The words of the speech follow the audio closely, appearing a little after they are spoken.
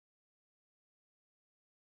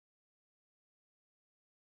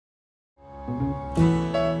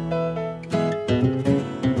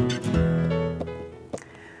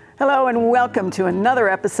Hello and welcome to another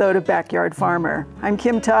episode of Backyard Farmer. I'm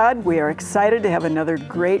Kim Todd. We are excited to have another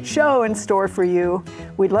great show in store for you.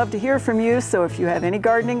 We'd love to hear from you, so if you have any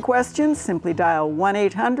gardening questions, simply dial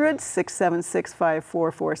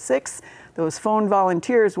 1-800-676-5446. Those phone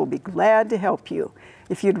volunteers will be glad to help you.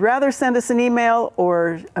 If you'd rather send us an email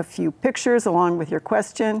or a few pictures along with your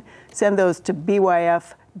question, send those to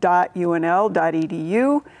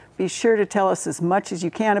byf.unl.edu. Be sure to tell us as much as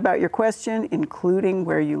you can about your question, including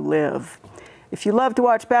where you live. If you love to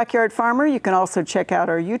watch Backyard Farmer, you can also check out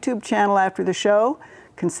our YouTube channel after the show.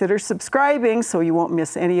 Consider subscribing so you won't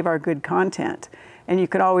miss any of our good content. And you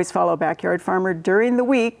can always follow Backyard Farmer during the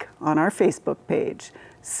week on our Facebook page.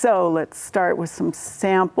 So let's start with some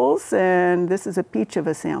samples, and this is a peach of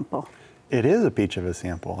a sample. It is a peach of a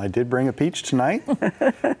sample. I did bring a peach tonight,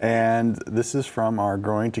 and this is from our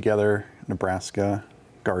Growing Together Nebraska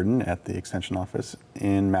garden at the Extension office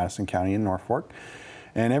in Madison County in Norfolk.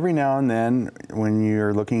 And every now and then, when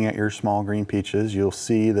you're looking at your small green peaches, you'll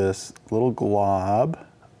see this little glob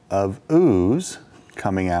of ooze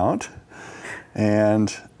coming out.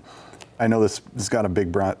 And I know this has got a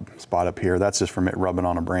big brown spot up here. That's just from it rubbing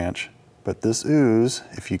on a branch. But this ooze,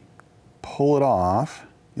 if you pull it off,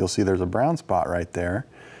 you'll see there's a brown spot right there.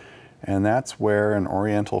 And that's where an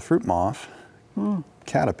oriental fruit moth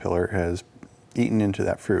caterpillar has eaten into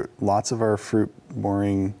that fruit. Lots of our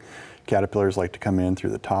fruit-boring caterpillars like to come in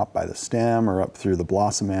through the top by the stem or up through the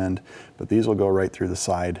blossom end, but these will go right through the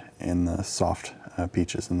side in the soft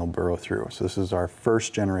peaches and they'll burrow through. So this is our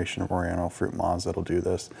first generation of oriental fruit moths that'll do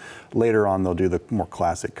this. Later on, they'll do the more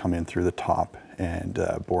classic, come in through the top and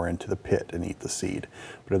bore into the pit and eat the seed.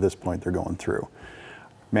 But at this point, they're going through.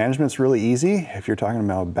 Management's really easy. If you're talking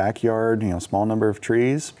about a backyard, small number of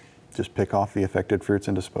trees, just pick off the affected fruits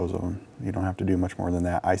and dispose of them. You don't have to do much more than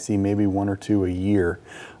that. I see maybe 1 or 2 a year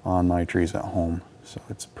on my trees at home. So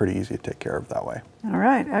it's pretty easy to take care of that way. All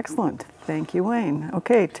right, excellent. Thank you, Wayne.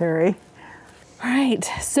 Okay, Terry. All right,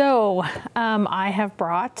 so I have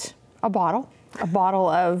brought a bottle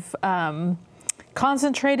of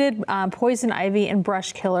concentrated poison ivy and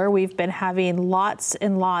brush killer. We've been having lots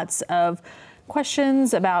and lots of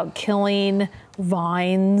questions about killing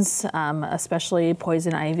vines, especially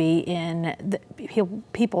poison ivy in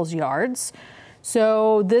people's yards.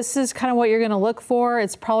 So this is kind of what you're going to look for.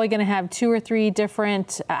 It's probably going to have 2 or 3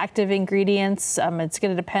 different active ingredients. It's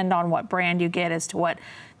going to depend on what brand you get as to what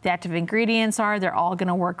the active ingredients are. They're all going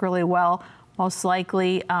to work really well. Most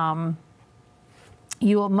likely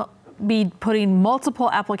you will be putting multiple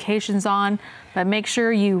applications on, but make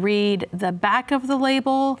sure you read the back of the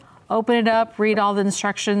label. Open it up, read all the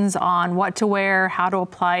instructions on what to wear, how to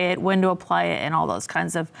apply it, when to apply it, and all those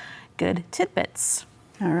kinds of good tidbits.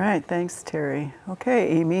 All right, thanks, Terry. Okay,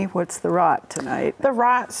 Amy, what's the rot tonight? The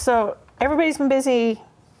rot, so everybody's been busy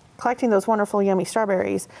collecting those wonderful, yummy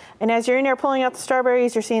strawberries. And as you're in there pulling out the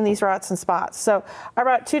strawberries, you're seeing these rots and spots. So I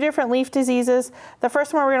brought 2 different leaf diseases. The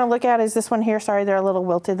first one we're gonna look at is this one here. Sorry, they're a little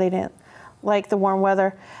wilted. They didn't like the warm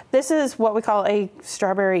weather. This is what we call a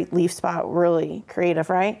strawberry leaf spot, really creative,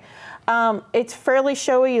 right? It's fairly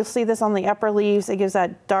showy. You'll see this on the upper leaves. It gives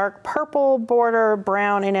that dark purple border,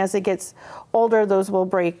 brown, and as it gets older, those will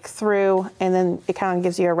break through, and then it kind of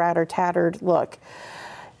gives you a rat or tattered look.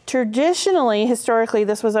 Traditionally, historically,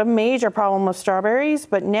 this was a major problem of strawberries,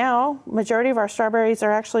 but now majority of our strawberries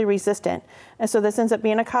are actually resistant. And so this ends up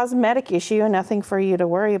being a cosmetic issue and nothing for you to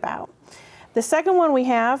worry about. The second one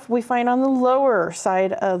we find on the lower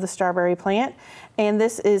side of the strawberry plant, and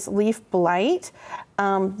this is leaf blight.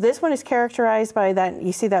 This one is characterized by that,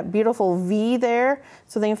 you see that beautiful V there.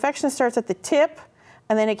 So the infection starts at the tip,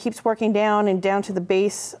 and then it keeps working down and down to the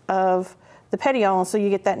base of the petiole, and so you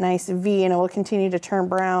get that nice V, and it will continue to turn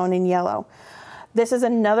brown and yellow. This is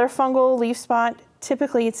another fungal leaf spot.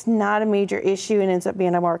 Typically, it's not a major issue and ends up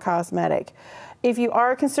being a more cosmetic. If you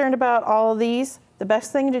are concerned about all of these, the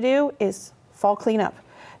best thing to do is fall cleanup.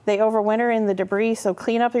 They overwinter in the debris, so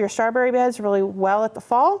clean up your strawberry beds really well at the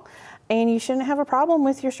fall, and you shouldn't have a problem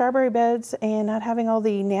with your strawberry beds and not having all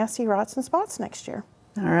the nasty rots and spots next year.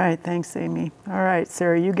 All right, thanks, Amy. All right,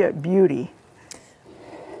 Sarah, you get beauty.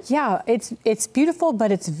 Yeah, it's beautiful,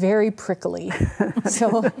 but it's very prickly.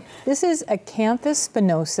 So this is Acanthus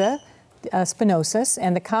spinosus,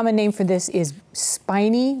 and the common name for this is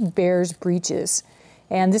spiny bear's breeches.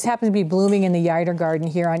 And this happens to be blooming in the Yider Garden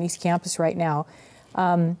here on East Campus right now.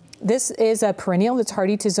 This is a perennial that's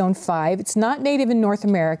hardy to zone 5. It's not native in North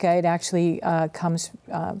America. It actually comes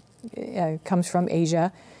from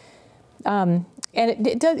Asia. And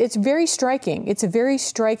it's very striking. It's a very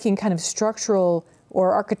striking kind of structural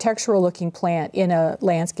or architectural looking plant in a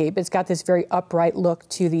landscape. It's got this very upright look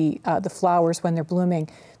to the flowers when they're blooming.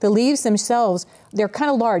 The leaves themselves, they're kind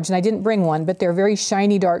of large, and I didn't bring one, but they're very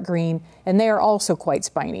shiny dark green, and they are also quite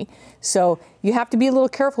spiny. So you have to be a little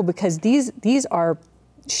careful because these are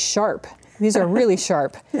sharp. These are really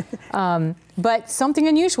sharp. But something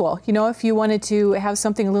unusual. You know, if you wanted to have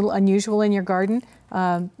something a little unusual in your garden,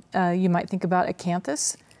 you might think about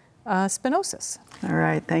Acanthus spinosus. All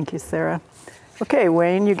right, thank you, Sarah. Okay,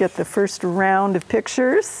 Wayne, you get the first round of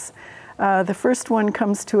pictures. The first one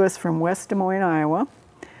comes to us from West Des Moines, Iowa.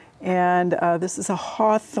 And this is a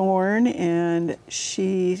hawthorn, and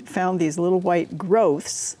she found these little white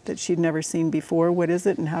growths that she'd never seen before. What is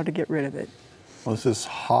it and how to get rid of it? Well, this is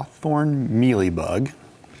hawthorn mealybug,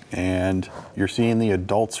 and you're seeing the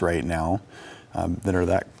adults right now that are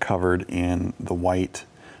that covered in the white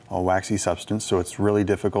waxy substance, so it's really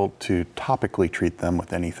difficult to topically treat them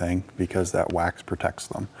with anything because that wax protects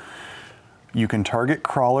them. You can target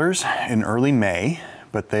crawlers in early May,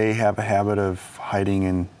 but they have a habit of hiding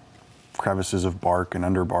in crevices of bark and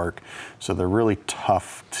underbark, so they're really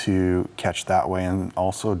tough to catch that way. And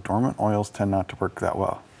also dormant oils tend not to work that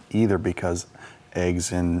well either because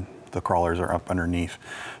eggs in the crawlers are up underneath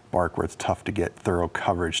bark where it's tough to get thorough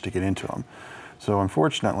coverage to get into them. So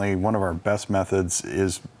unfortunately, one of our best methods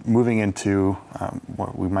is moving into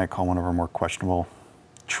what we might call one of our more questionable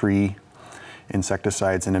tree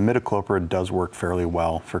insecticides, and imidacloprid does work fairly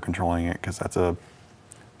well for controlling it because that's a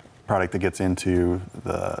product that gets into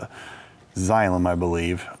the xylem, I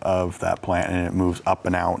believe, of that plant, and it moves up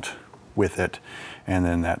and out with it, and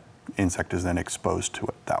then that insect is then exposed to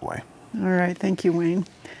it that way. All right, thank you, Wayne.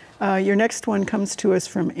 Your next one comes to us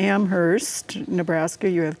from Amherst, Nebraska.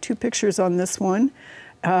 You have two pictures on this one.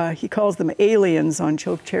 He calls them aliens on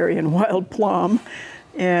chokecherry and wild plum,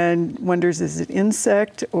 and wonders, is it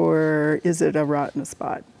insect or is it a rot in a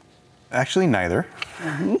spot? Actually, neither.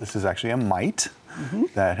 This is actually a mite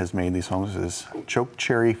that has made these homes. This is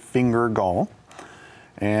chokecherry finger gall,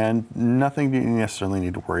 and nothing you necessarily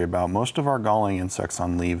need to worry about. Most of our galling insects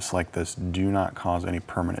on leaves like this do not cause any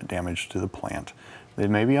permanent damage to the plant. They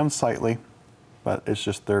may be unsightly, but it's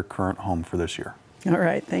just their current home for this year. All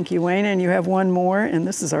right, thank you, Wayne. And you have one more, and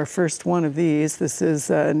this is our first one of these. This is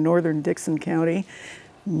northern Dixon County.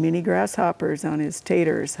 Mini grasshoppers on his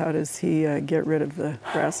taters. How does he get rid of the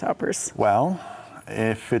grasshoppers? Well,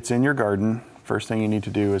 if it's in your garden, first thing you need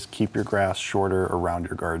to do is keep your grass shorter around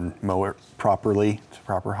your garden. Mow it properly, to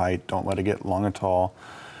proper height. Don't let it get long and tall.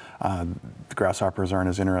 The grasshoppers aren't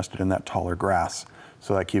as interested in that taller grass,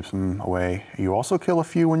 so that keeps them away. You also kill a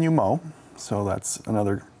few when you mow, so that's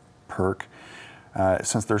another perk.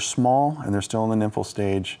 Since they're small and they're still in the nymphal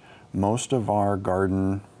stage, most of our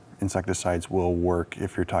garden insecticides will work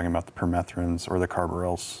if you're talking about the permethrins or the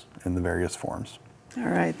carbaryls in the various forms. All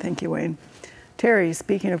right, thank you, Wayne. Terry,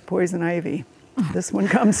 speaking of poison ivy, this one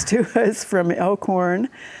comes to us from Elkhorn.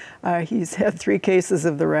 He's had 3 cases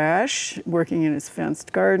of the rash working in his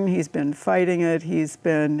fenced garden. He's been fighting it. He's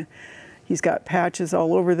got patches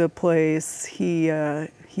all over the place. He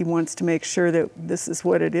wants to make sure that this is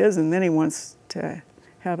what it is, and then he wants to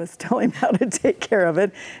have us tell him how to take care of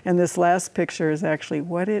it. And this last picture is actually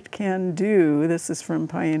what it can do. This is from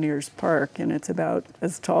Pioneers Park, and it's about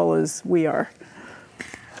as tall as we are.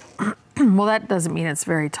 Well, that doesn't mean it's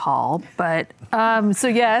very tall, but so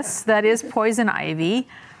yes, that is poison ivy.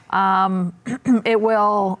 It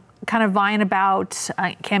will kind of vine about,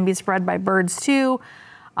 can be spread by birds too.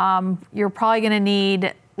 You're probably going to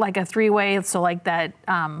need like a 3-way, so like that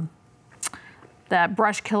that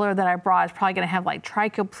brush killer that I brought is probably going to have like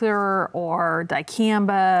trichopyr or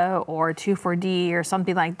dicamba or 2,4-D or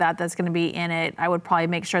something like that that's going to be in it. I would probably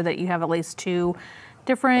make sure that you have at least 2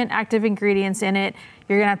 different active ingredients in it.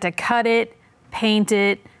 You're going to have to cut it, paint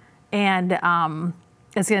it, and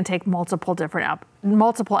it's going to take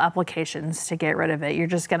multiple applications to get rid of it. You're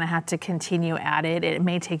just going to have to continue at it. It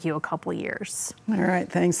may take you a couple years. All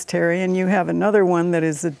right, thanks, Terry. And you have another one that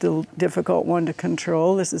is a difficult one to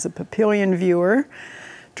control. This is a papillion viewer,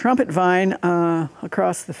 trumpet vine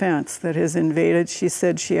across the fence that has invaded. She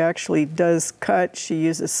said she actually does cut. She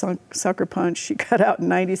uses sucker punch. She cut out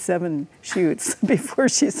 97 shoots before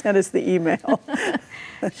she sent us the email.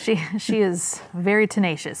 She is very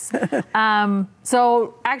tenacious.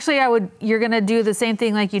 So actually, you're going to do the same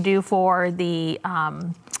thing like you do for the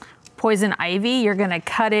poison ivy. You're going to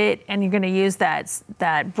cut it, and you're going to use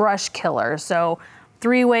that brush killer. So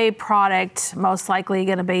 3-way product, most likely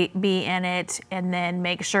going to be in it, and then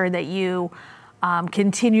make sure that you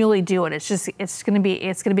continually do it. It's going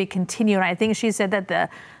to be continued. I think she said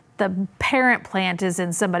that the parent plant is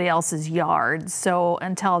in somebody else's yard. So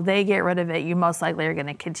until they get rid of it, you most likely are going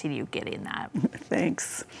to continue getting that.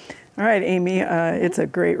 Thanks. All right, Amy, it's a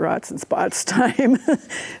great rots and spots time.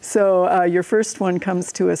 So your first one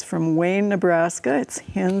comes to us from Wayne, Nebraska. It's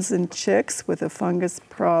hens and chicks with a fungus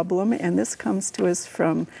problem. And this comes to us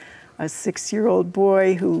from a 6-year-old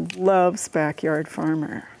boy who loves Backyard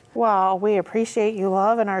Farmer. Well, we appreciate you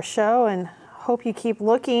loving our show and hope you keep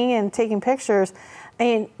looking and taking pictures.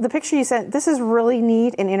 And the picture you sent, this is really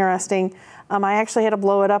neat and interesting. I actually had to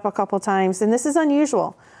blow it up a couple times, and this is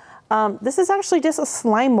unusual. This is actually just a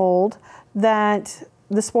slime mold that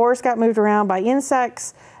the spores got moved around by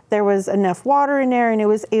insects. There was enough water in there, and it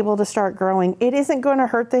was able to start growing. It isn't going to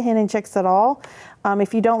hurt the hen and chicks at all.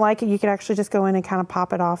 If you don't like it, you could actually just go in and kind of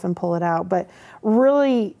pop it off and pull it out. But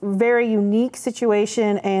really very unique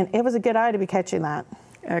situation, and it was a good eye to be catching that.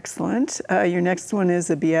 Excellent. Your next one is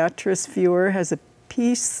a Beatrice viewer, has a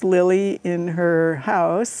peace lily in her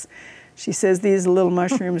house. She says these little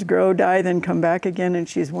mushrooms grow, die, then come back again, and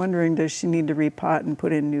she's wondering, does she need to repot and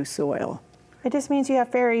put in new soil? It just means you have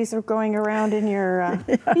fairies going around in your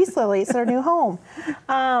peace lily. It's their new home.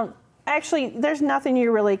 Actually, there's nothing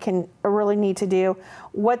you really need to do.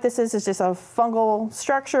 What this is just a fungal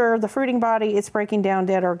structure, the fruiting body, it's breaking down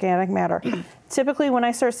dead organic matter. Typically, when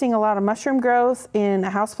I start seeing a lot of mushroom growth in a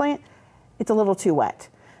houseplant, it's a little too wet.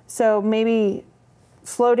 So maybe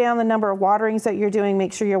slow down the number of waterings that you're doing.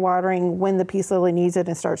 Make sure you're watering when the peace lily needs it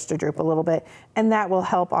and starts to droop a little bit. And that will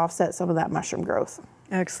help offset some of that mushroom growth.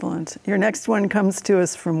 Excellent. Your next one comes to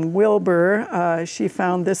us from Wilbur. She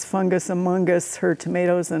found this fungus among her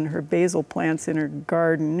tomatoes and her basil plants in her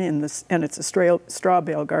garden, and it's a straw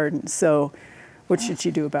bale garden. So what should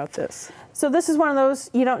she do about this? So this is one of those,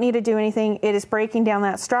 you don't need to do anything. It is breaking down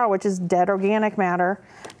that straw, which is dead organic matter,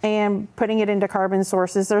 and putting it into carbon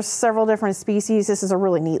sources. There's several different species. This is a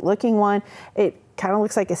really neat looking one. It kind of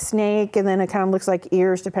looks like a snake, and then it kind of looks like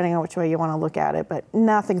ears, depending on which way you want to look at it, but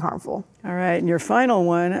nothing harmful. All right, and your final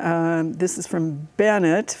one, this is from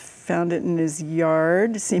Bennett. Found it in his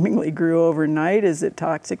yard, seemingly grew overnight. Is it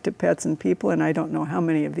toxic to pets and people? And I don't know how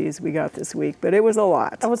many of these we got this week, but it was a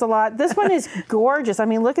lot. It was a lot. This one is gorgeous. I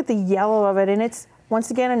mean, look at the yellow of it, and it's,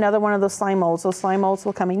 once again, another one of those slime molds. Those slime molds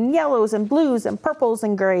will come in yellows and blues and purples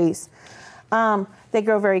and grays. They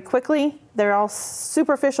grow very quickly. They're all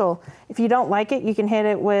superficial. If you don't like it, you can hit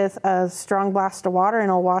it with a strong blast of water and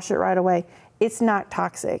it'll wash it right away. It's not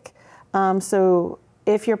toxic. So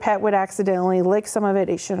if your pet would accidentally lick some of it,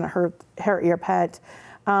 it shouldn't hurt your pet.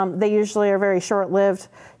 They usually are very short-lived,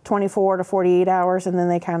 24 to 48 hours, and then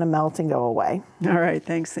they kind of melt and go away. All right,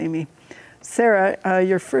 thanks, Amy. Sarah,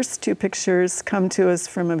 your first two pictures come to us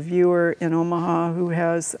from a viewer in Omaha who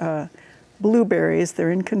has blueberries. They're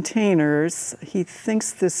in containers. He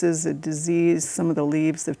thinks this is a disease. Some of the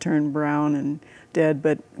leaves have turned brown and dead,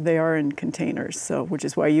 but they are in containers, so which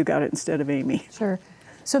is why you got it instead of Amy. Sure.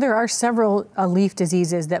 So there are several leaf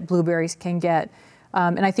diseases that blueberries can get.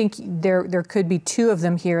 And I think there could be two of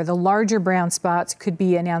them here. The larger brown spots could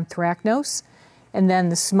be an anthracnose, and then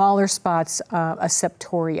the smaller spots, a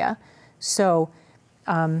septoria. So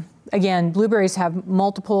again, blueberries have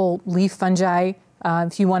multiple leaf fungi.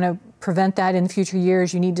 If you want to prevent that in future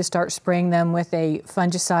years, you need to start spraying them with a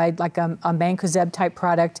fungicide like a mancozeb type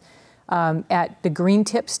product at the green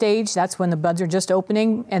tip stage. That's when the buds are just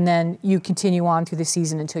opening, and then you continue on through the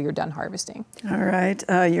season until you're done harvesting. All right,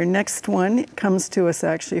 your next one comes to us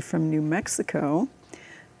actually from New Mexico.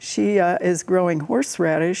 She is growing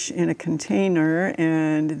horseradish in a container,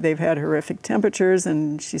 and they've had horrific temperatures,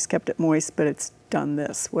 and she's kept it moist, but it's done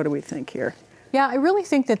this. What do we think here? Yeah, I really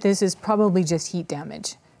think that this is probably just heat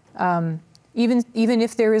damage. Even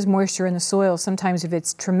if there is moisture in the soil, sometimes if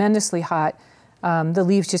it's tremendously hot, the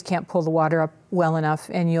leaves just can't pull the water up well enough,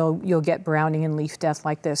 and you'll get browning and leaf death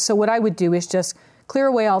like this. So what I would do is just clear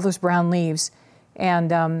away all those brown leaves,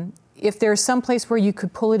 and if there's some place where you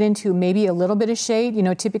could pull it into maybe a little bit of shade,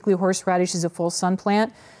 typically horseradish is a full sun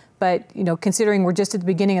plant, but considering we're just at the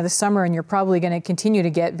beginning of the summer and you're probably going to continue to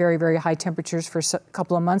get very, very high temperatures for a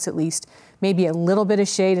couple of months at least, maybe a little bit of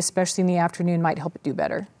shade, especially in the afternoon, might help it do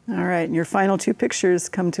better. All right, and your final two pictures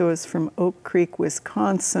come to us from Oak Creek,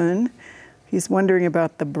 Wisconsin. He's wondering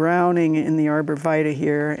about the browning in the arborvitae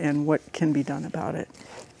here and what can be done about it.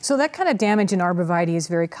 So that kind of damage in arborvitae is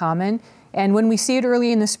very common. And when we see it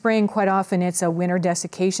early in the spring, quite often it's a winter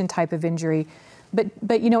desiccation type of injury. But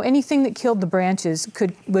anything that killed the branches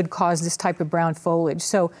would cause this type of brown foliage.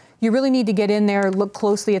 So you really need to get in there, look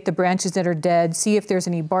closely at the branches that are dead, see if there's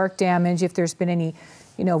any bark damage, if there's been any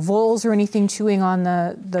voles or anything chewing on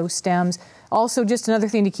those stems. Also, just another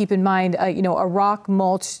thing to keep in mind, a rock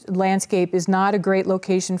mulch landscape is not a great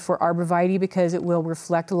location for arborvitae because it will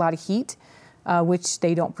reflect a lot of heat, which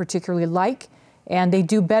they don't particularly like. And they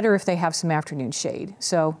do better if they have some afternoon shade.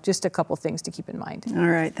 So just a couple things to keep in mind. All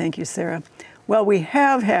right, thank you, Sarah. Well, we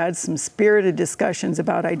have had some spirited discussions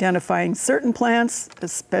about identifying certain plants,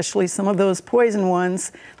 especially some of those poison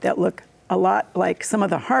ones that look a lot like some of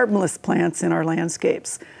the harmless plants in our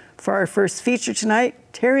landscapes. For our first feature tonight,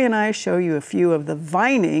 Terry and I show you a few of the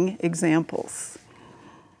vining examples.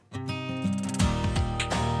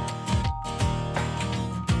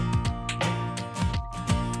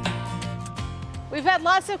 We've had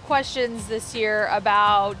lots of questions this year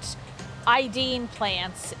about IDing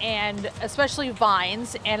plants and especially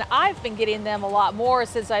vines, and I've been getting them a lot more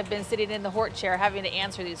since I've been sitting in the hort chair having to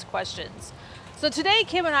answer these questions. So today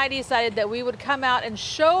Kim and I decided that we would come out and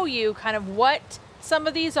show you kind of what some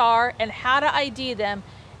of these are and how to ID them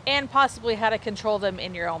and possibly how to control them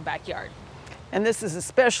in your own backyard. And this is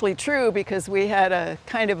especially true because we had a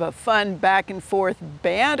kind of a fun back and forth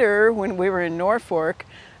banter when we were in Norfolk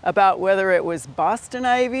about whether it was Boston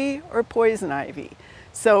ivy or poison ivy.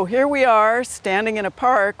 So here we are standing in a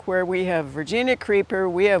park where we have Virginia creeper,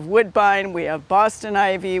 we have woodbine, we have Boston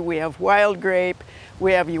ivy, we have wild grape,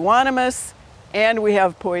 we have euonymus, and we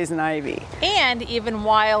have poison ivy. And even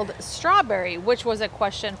wild strawberry, which was a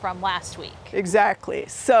question from last week. Exactly.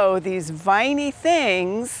 So these viney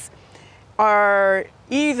things are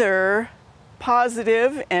either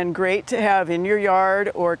positive and great to have in your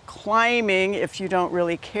yard, or climbing if you don't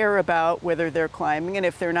really care about whether they're climbing and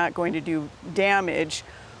if they're not going to do damage,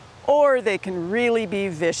 or they can really be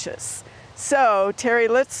vicious. So Terry,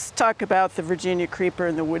 let's talk about the Virginia creeper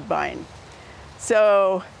and the woodbine.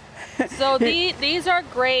 So these are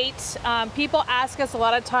great. People ask us a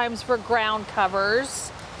lot of times for ground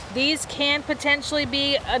covers. These can potentially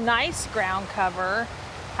be a nice ground cover.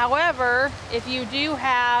 However, if you do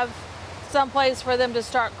have someplace for them to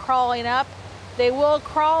start crawling up, they will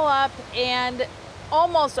crawl up and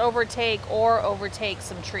almost overtake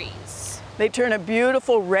some trees. They turn a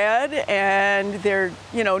beautiful red and they're,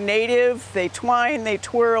 native, they twine, they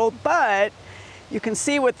twirl, but you can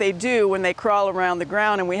see what they do when they crawl around the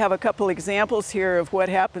ground, and we have a couple examples here of what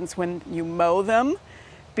happens when you mow them,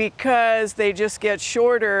 because they just get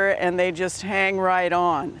shorter and they just hang right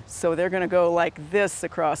on. So they're going to go like this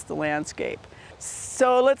across the landscape.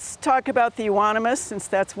 So let's talk about the euonymus, since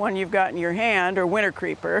that's one you've got in your hand, or winter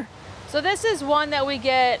creeper. So this is one that we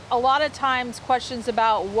get a lot of times questions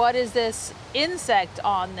about. What is this insect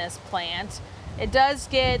on this plant? It does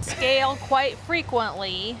get scale quite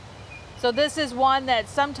frequently. So this is one that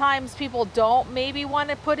sometimes people don't maybe want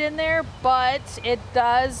to put in there, but it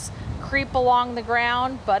does creep along the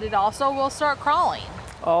ground, but it also will start crawling.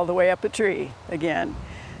 All the way up a tree again.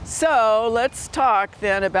 So let's talk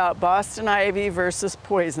then about Boston ivy versus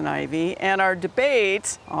poison ivy. And our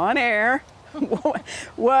debate on air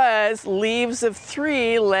was leaves of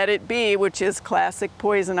 3, let it be, which is classic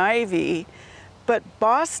poison ivy. But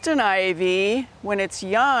Boston ivy, when it's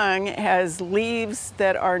young, has leaves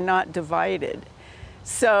that are not divided.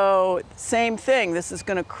 So same thing, this is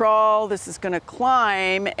going to crawl, this is going to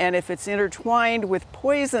climb, and if it's intertwined with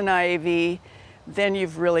poison ivy, then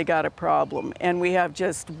you've really got a problem. And we have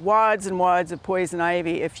just wads and wads of poison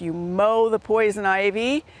ivy. If you mow the poison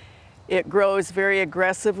ivy, it grows very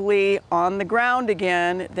aggressively on the ground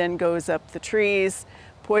again, then goes up the trees.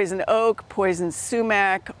 Poison oak, poison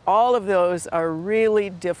sumac, all of those are really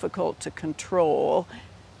difficult to control.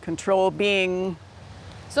 Control being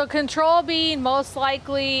most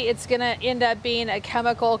likely it's going to end up being a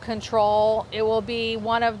chemical control. It will be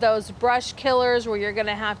one of those brush killers where you're going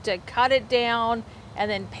to have to cut it down and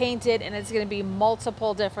then paint it, and it's going to be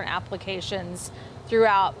multiple different applications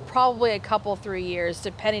throughout probably a couple, 3 years,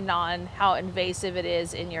 depending on how invasive it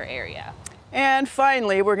is in your area. And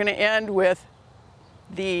finally, we're going to end with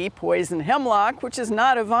the poison hemlock, which is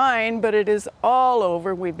not a vine, but it is all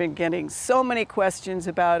over. We've been getting so many questions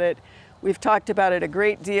about it. We've talked about it a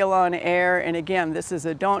great deal on air, and again, this is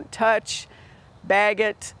a don't touch, bag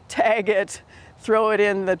it, tag it, throw it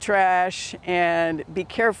in the trash, and be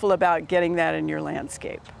careful about getting that in your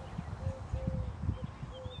landscape.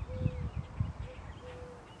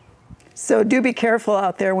 So do be careful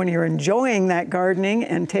out there when you're enjoying that gardening,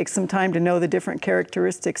 and take some time to know the different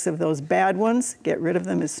characteristics of those bad ones. Get rid of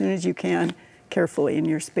them as soon as you can, carefully in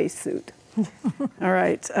your spacesuit. All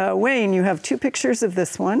right, Wayne, you have 2 pictures of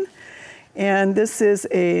this one. And this is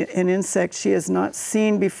an insect she has not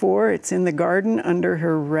seen before. It's in the garden under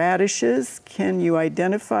her radishes. Can you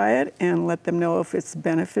identify it and let them know if it's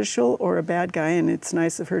beneficial or a bad guy? And it's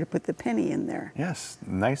nice of her to put the penny in there. Yes,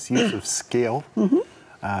 nice use of scale.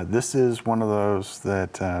 This is one of those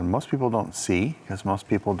that most people don't see, because most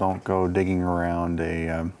people don't go digging around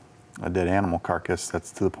a dead animal carcass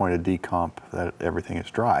that's to the point of decomp that everything is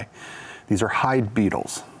dry. These are hide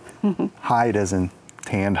beetles. Hide as in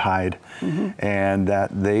tanned hide, and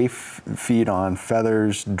that they feed on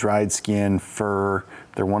feathers, dried skin, fur.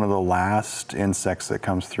 They're one of the last insects that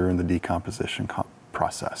comes through in the decomposition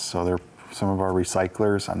process. So they're some of our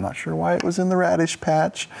recyclers. I'm not sure why it was in the radish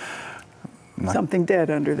patch. Something dead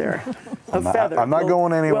under there. Feather. I'm not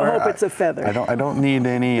going anywhere. We'll hope it's a feather. I don't need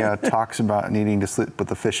any talks about needing to sleep with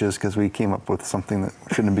the fishes, because we came up with something that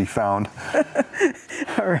shouldn't be found.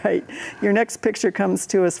 All right. Your next picture comes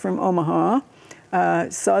to us from Omaha.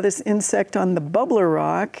 Saw this insect on the bubbler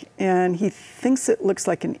rock, and he thinks it looks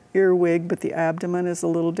like an earwig, but the abdomen is a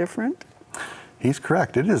little different. He's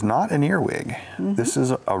correct. It is not an earwig. This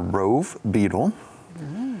is a rove beetle.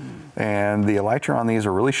 And the elytra on these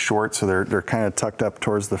are really short, so they're kind of tucked up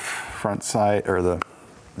towards the front side, or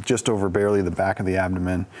just over barely the back of the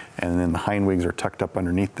abdomen, and then the hind wings are tucked up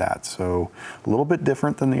underneath that. So a little bit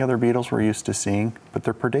different than the other beetles we're used to seeing, but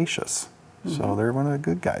they're predaceous. So they're one of the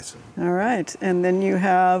good guys. All right, and then you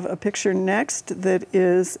have a picture next that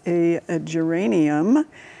is a geranium.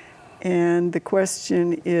 And the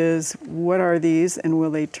question is, what are these, and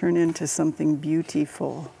will they turn into something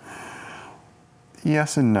beautiful?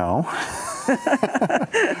 Yes and no.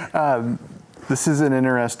 This is an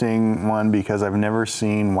interesting one because I've never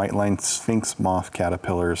seen white-lined sphinx moth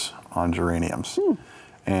caterpillars on geraniums.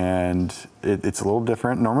 And it's a little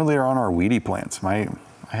different. Normally they're on our weedy plants. I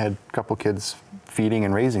had a couple kids feeding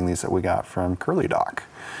and raising these that we got from Curly Dock.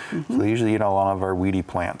 So they usually eat a lot of our weedy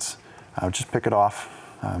plants. Just pick it off.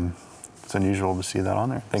 It's unusual to see that on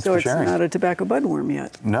there. Thanks for sharing. So it's not a tobacco budworm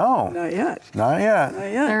yet? No. Not yet. Not yet. Not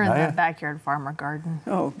yet. They're in the backyard farmer garden.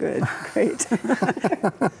 Oh, good. Great.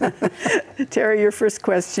 Terry, your first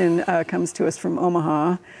question comes to us from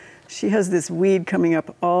Omaha. She has this weed coming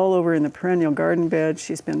up all over in the perennial garden bed.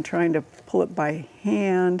 She's been trying to pull it by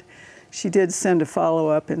hand. She did send a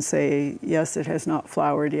follow-up and say, yes, it has not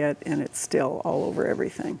flowered yet, and it's still all over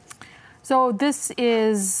everything. So this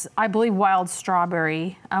is, I believe, wild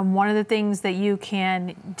strawberry. One of the things that you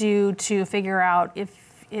can do to figure out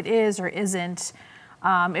if it is or isn't,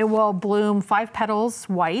 it will bloom 5 petals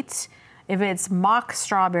white. If it's mock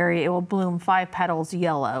strawberry, it will bloom 5 petals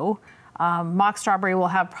yellow. Mock strawberry will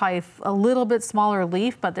have probably a little bit smaller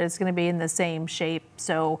leaf, but it's going to be in the same shape.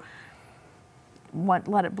 So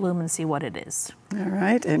let it bloom and see what it is. All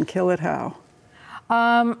right, and kill it how?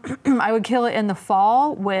 I would kill it in the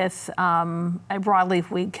fall with a broadleaf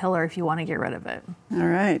weed killer if you want to get rid of it. All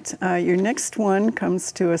right. Your next one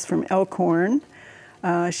comes to us from Elkhorn.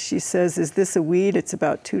 She says, is this a weed? It's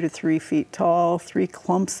about 2 to 3 feet tall, 3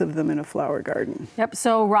 clumps of them in a flower garden. Yep,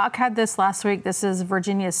 so Rock had this last week. This is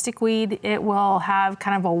Virginia stickweed. It will have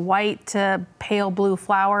kind of a white to pale blue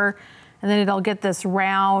flower, and then it'll get this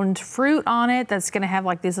round fruit on it that's going to have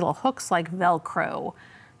like these little hooks like Velcro.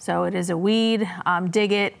 So it is a weed.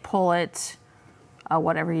 Dig it, pull it,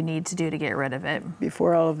 whatever you need to do to get rid of it.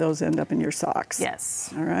 Before all of those end up in your socks.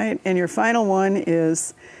 Yes. All right, and your final one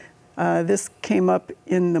is, this came up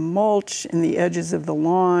in the mulch in the edges of the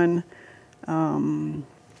lawn.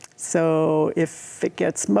 So if it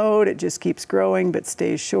gets mowed, it just keeps growing but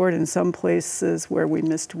stays short. In some places where we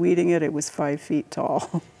missed weeding it, it was 5 feet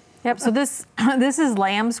tall. Yep, so this is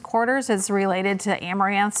lamb's quarters. It's related to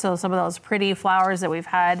amaranth, so some of those pretty flowers that we've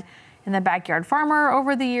had in the backyard farmer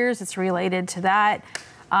over the years, it's related to that.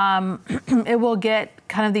 It will get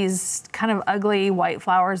kind of these kind of ugly white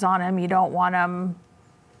flowers on them. You don't want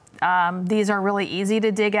them. These are really easy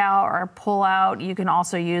to dig out or pull out. You can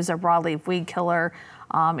also use a broadleaf weed killer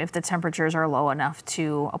if the temperatures are low enough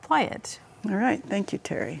to apply it. All right, thank you,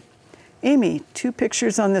 Terry. Amy, 2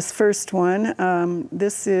 pictures on this first one.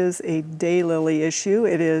 This is a daylily issue.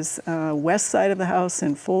 It is west side of the house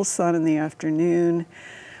in full sun in the afternoon.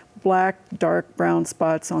 Black, dark brown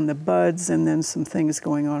spots on the buds, and then some things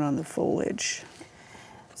going on the foliage.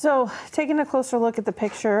 So taking a closer look at the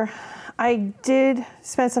picture, I did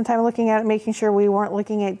spend some time looking at it, making sure we weren't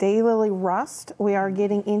looking at daylily rust. We are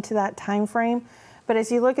getting into that time frame. But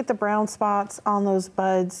as you look at the brown spots on those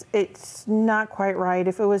buds, it's not quite right.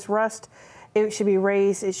 If it was rust, it should be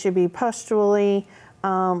raised, it should be pustuly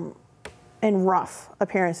and rough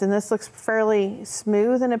appearance. And this looks fairly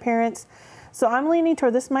smooth in appearance. So I'm leaning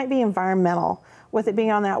toward this might be environmental. with it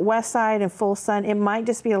being on that west side and full sun, it might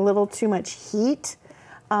just be a little too much heat.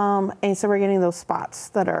 And so we're getting those spots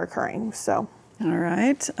that are occurring, so. All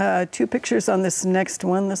right, 2 pictures on this next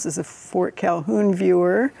one. This is a Fort Calhoun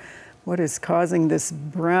viewer. What is causing this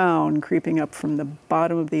brown creeping up from the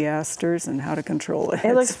bottom of the asters and how to control it?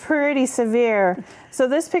 It looks pretty severe. So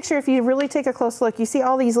this picture, if you really take a close look, you see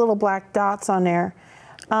all these little black dots on there.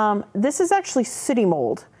 This is actually city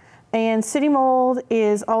mold. And city mold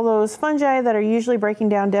is all those fungi that are usually breaking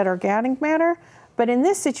down dead organic matter. But in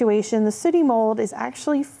this situation, the city mold is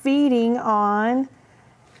actually feeding on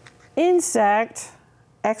insect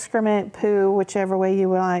excrement, poo, whichever way you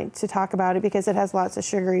would like to talk about it, because it has lots of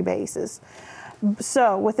sugary bases.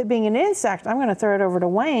 So with it being an insect, I'm going to throw it over to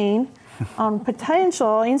Wayne on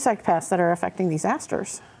potential insect pests that are affecting these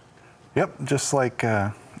asters. Yep, just like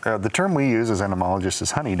the term we use as entomologists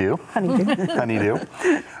is honeydew. Honeydew. Honeydew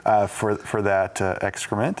for that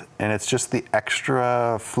excrement, and it's just the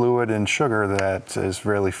extra fluid and sugar that is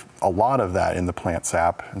really a lot of that in the plant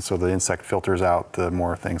sap, and so the insect filters out the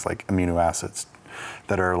more things like amino acids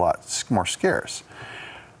that are a lot more scarce.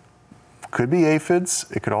 Could be aphids,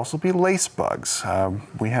 it could also be lace bugs.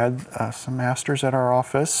 We had some asters at our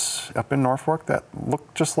office up in Norfolk that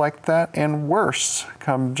looked just like that and worse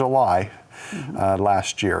come July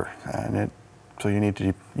last year. And so you need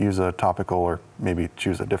to use a topical or maybe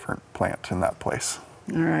choose a different plant in that place.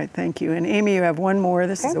 All right, thank you. And Amy, you have one more.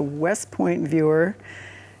 This is a West Point viewer,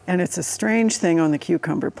 and it's a strange thing on the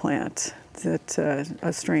cucumber plant. It's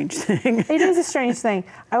a strange thing. It is a strange thing.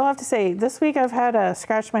 I will have to say, this week I've had to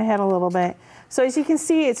scratch my head a little bit. So as you can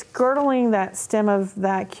see, it's girdling that stem of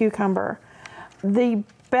that cucumber. The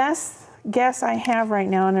best guess I have right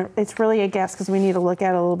now, and it's really a guess because we need to look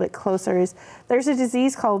at it a little bit closer, is there's a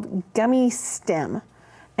disease called gummy stem.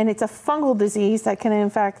 And it's a fungal disease that can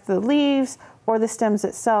infect the leaves or the stems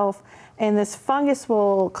itself. And this fungus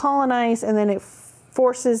will colonize, and then it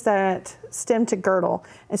forces that stem to girdle.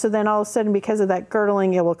 And so then all of a sudden, because of that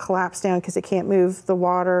girdling, it will collapse down because it can't move the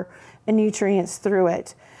water and nutrients through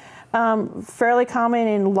it. Fairly common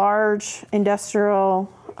in large industrial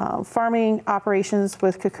farming operations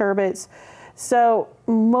with cucurbits. So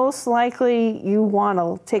most likely you want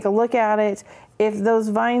to take a look at it. If those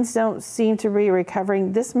vines don't seem to be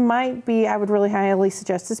recovering, this might be, I would really highly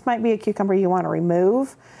suggest, this might be a cucumber you want to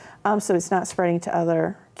remove so it's not spreading to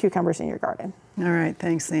other cucumbers in your garden. All right,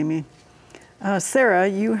 thanks, Amy. Sarah,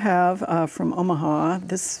 you have from Omaha,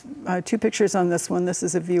 this 2 pictures on this one. This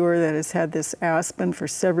is a viewer that has had this aspen for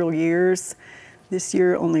several years. This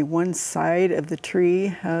year, only one side of the tree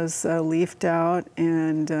has leafed out,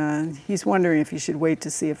 and he's wondering if you should wait to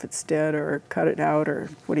see if it's dead or cut it out, or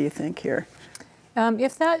what do you think here?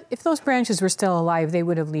 If those branches were still alive, they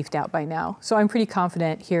would have leafed out by now. So I'm pretty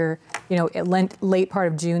confident here, late part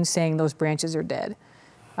of June, saying those branches are dead.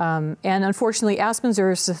 And unfortunately, aspens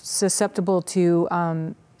are susceptible to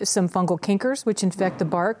some fungal cankers, which infect the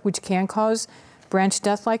bark, which can cause branch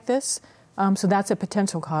death like this. So that's a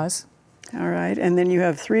potential cause. All right, and then you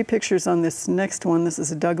have 3 pictures on this next one. This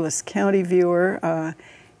is a Douglas County viewer.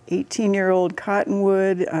 18-year-old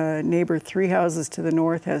cottonwood, neighbor 3 houses to the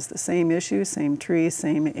north has the same issue, same tree,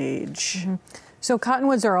 same age. Mm-hmm. So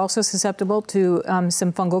cottonwoods are also susceptible to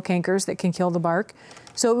some fungal cankers that can kill the bark.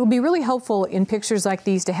 So it would be really helpful in pictures like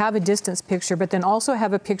these to have a distance picture, but then also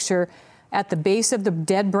have a picture at the base of the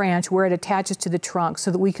dead branch where it attaches to the trunk,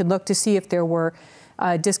 so that we could look to see if there were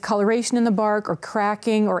discoloration in the bark or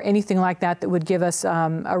cracking or anything like that that would give us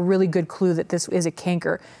a really good clue that this is a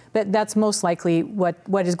canker. But that's most likely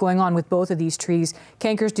what is going on with both of these trees.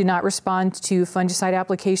 Cankers do not respond to fungicide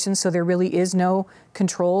applications, so there really is no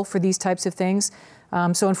control for these types of things.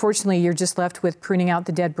 So unfortunately, you're just left with pruning out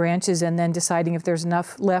the dead branches and then deciding if there's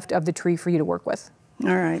enough left of the tree for you to work with.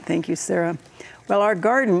 All right, thank you, Sarah. Well, our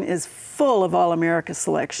garden is full of All-America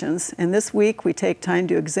selections, and this week we take time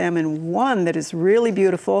to examine one that is really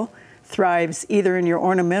beautiful, thrives either in your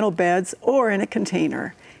ornamental beds or in a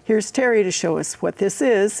container. Here's Terry to show us what this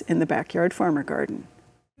is in the Backyard Farmer Garden.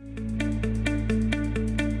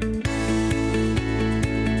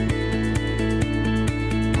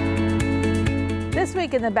 This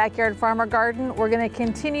week in the Backyard Farmer Garden, we're going to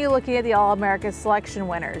continue looking at the All-America selection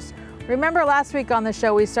winners. Remember last week on the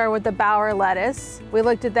show we started with the Bauer lettuce. We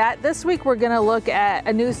looked at that. This week we're going to look at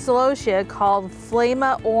a new celosia called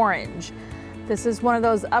Flama Orange. This is one of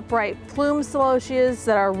those upright plume celosias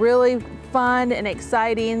that are really fun and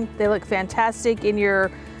exciting. They look fantastic in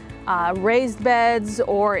your raised beds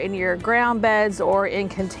or in your ground beds or in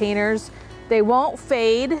containers. They won't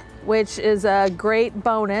fade, which is a great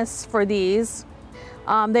bonus for these.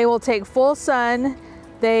 They will take full sun.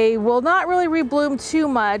 They will not really rebloom too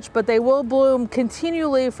much, but they will bloom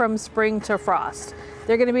continually from spring to frost.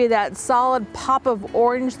 They're going to be that solid pop of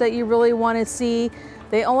orange that you really want to see.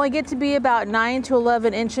 They only get to be about 9 to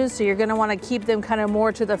 11 inches, so you're going to want to keep them kind of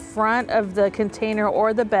more to the front of the container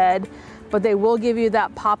or the bed, but they will give you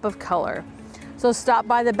that pop of color. So stop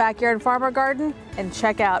by the Backyard Farmer Garden and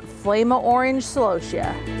check out Flame Orange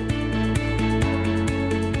Celosia.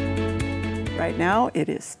 Right now, it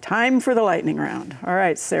is time for the lightning round. All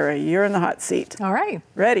right, Sarah, you're in the hot seat. All right.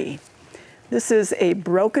 Ready? This is a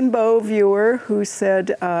Broken Bow viewer who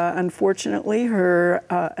said, unfortunately, her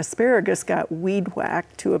asparagus got weed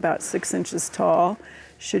whacked to about 6 inches tall.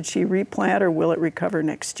 Should she replant or will it recover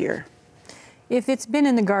next year? If it's been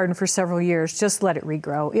in the garden for several years, just let it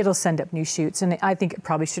regrow. It'll send up new shoots, and I think it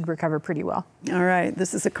probably should recover pretty well. All right,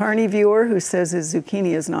 this is a Carney viewer who says his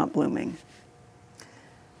zucchini is not blooming.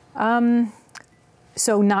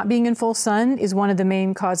 So not being in full sun is one of the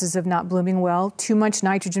main causes of not blooming well. Too much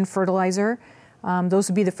nitrogen fertilizer. Those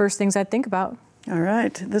would be the first things I'd think about. All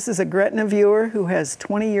right, this is a Gretna viewer who has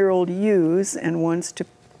 20-year-old yews and wants to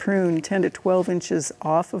prune 10 to 12 inches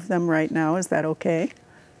off of them right now. Is that okay?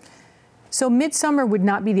 So midsummer would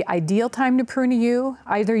not be the ideal time to prune a yew.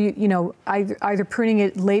 Either pruning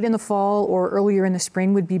it late in the fall or earlier in the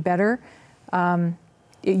spring would be better.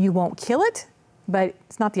 You won't kill it, but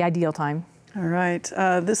it's not the ideal time. All right,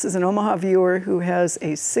 this is an Omaha viewer who has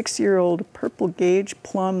a 6-year-old purple gauge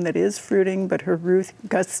plum that is fruiting, but her Ruth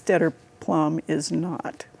Gustetter plum is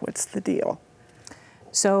not. What's the deal?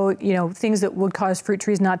 So, things that would cause fruit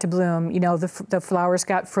trees not to bloom, the flowers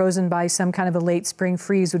got frozen by some kind of a late spring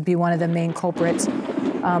freeze would be one of the main culprits.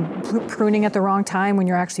 Pruning at the wrong time when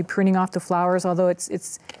you're actually pruning off the flowers, although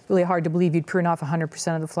it's really hard to believe you'd prune off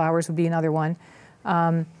 100% of the flowers would be another one.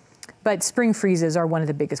 But spring freezes are one of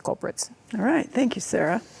the biggest culprits. All right, thank you,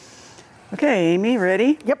 Sarah. Okay, Amy,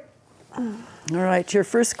 ready? Yep. All right, your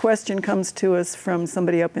first question comes to us from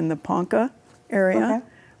somebody up in the Ponca area. Okay.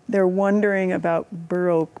 They're wondering about bur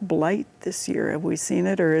oak blight this year. Have we seen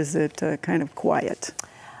it, or is it kind of quiet?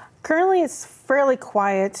 Currently, it's fairly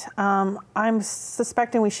quiet. I'm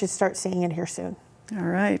suspecting we should start seeing it here soon. All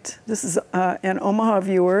right. This is an Omaha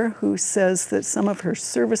viewer who says that some of her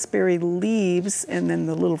serviceberry leaves and then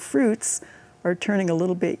the little fruits are turning a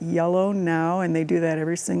little bit yellow now, and they do that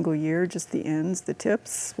every single year, just the ends, the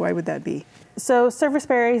tips. Why would that be? So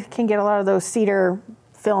serviceberry can get a lot of those cedar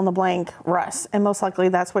fill-in-the-blank rust, and most likely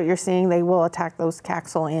that's what you're seeing. They will attack those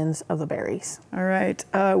caxel ends of the berries. All right.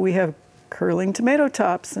 We have curling tomato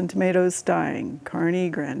tops and tomatoes dying. Kearney,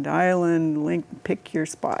 Grand Island, Link, pick your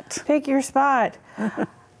spot. Pick your spot.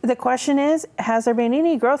 The question is, has there been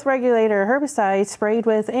any growth regulator herbicide sprayed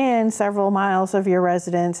within several miles of your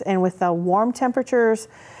residence? And with the warm temperatures,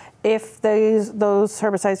 if those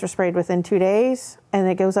herbicides were sprayed within 2 days and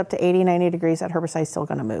it goes up to 80, 90 degrees, that herbicide's still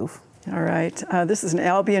going to move. All right. This is an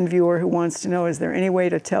Albion viewer who wants to know, is there any way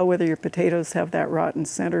to tell whether your potatoes have that rotten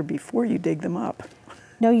center before you dig them up?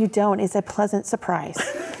 No, you don't. It's a pleasant surprise.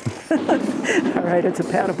 All right, it's a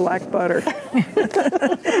pat of black butter.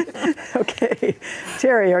 Okay,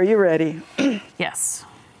 Terry, are you ready? Yes.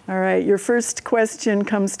 All right, your first question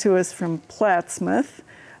comes to us from Plattsmouth.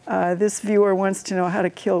 This viewer wants to know how to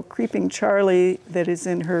kill creeping Charlie that is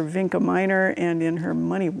in her Vinca minor and in her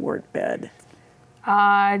moneywort bed.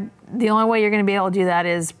 The only way you're going to be able to do that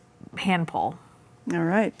is hand pull. All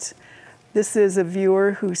right. This is a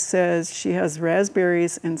viewer who says she has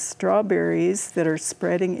raspberries and strawberries that are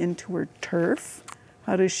spreading into her turf.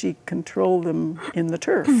 How does she control them in the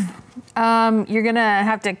turf? You're going to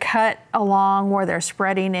have to cut along where they're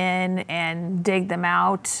spreading in and dig them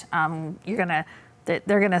out. They're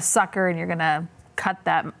going to sucker, and you're going to cut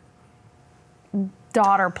that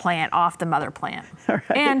daughter plant off the mother plant. All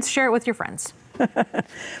right. And share it with your friends.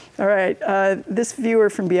 All right, this viewer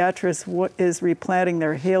from Beatrice is replanting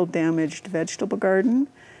their hail-damaged vegetable garden.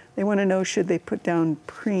 They want to know, should they put down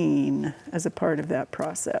preen as a part of that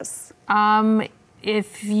process?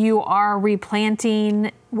 If you are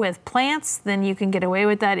replanting with plants, then you can get away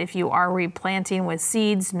with that. If you are replanting with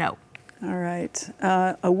seeds, no. All right.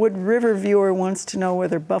 A Wood River viewer wants to know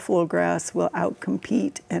whether buffalo grass will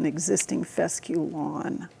outcompete an existing fescue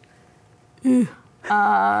lawn.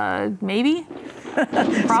 Maybe.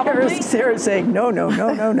 Probably. Sarah's saying no. I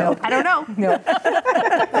don't know. No,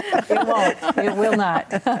 it won't. It will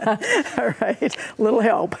not. All right, a little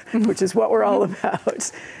help, which is what we're all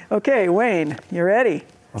about. Okay, Wayne, you ready?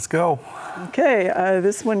 Let's go. Okay,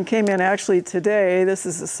 this one came in actually today. This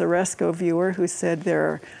is a Ceresco viewer who said there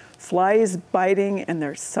are flies biting and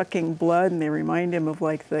they're sucking blood, and they remind him of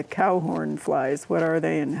like the cowhorn flies. What are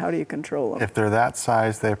they, and how do you control them? If they're that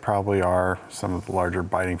size, they probably are some of the larger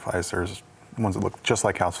biting flies. There's ones that look just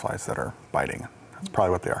like house flies that are biting. That's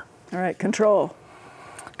probably what they are. All right, control.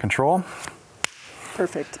 Control.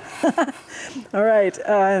 Perfect. All right,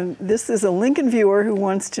 this is a Lincoln viewer who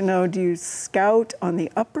wants to know, do you scout on the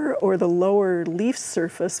upper or the lower leaf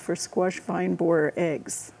surface for squash vine borer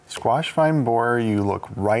eggs? Squash vine borer, you look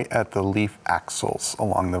right at the leaf axils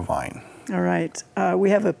along the vine. All right, we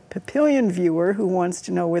have a papillion viewer who wants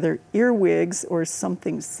to know whether earwigs or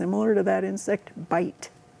something similar to that insect bite.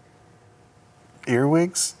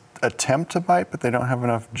 Earwigs attempt to bite, but they don't have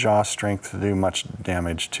enough jaw strength to do much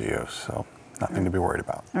damage to you, so nothing to be worried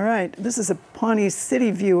about. All right, this is a Pawnee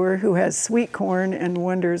City viewer who has sweet corn and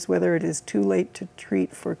wonders whether it is too late to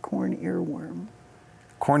treat for corn earworm.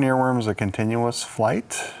 Corn earworm is a continuous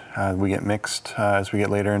flight. We get mixed as we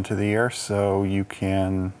get later into the year, so you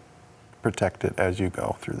can protect it as you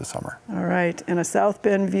go through the summer. All right, and a South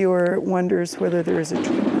Bend viewer wonders whether there is a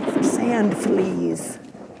treatment for sand fleas.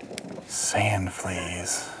 Sand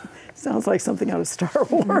fleas. Sounds like something out of Star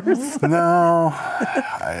Wars. No,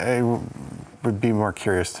 I would be more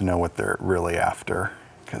curious to know what they're really after,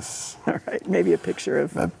 because All right, maybe a picture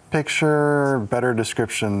of a picture, better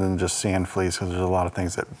description than just sand fleas, because there's a lot of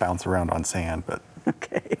things that bounce around on sand, but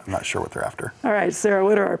Okay. I'm not sure what they're after. All right, Sarah,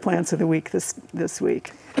 what are our plants of the week this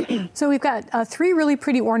week? So we've got 3 really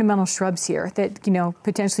pretty ornamental shrubs here that,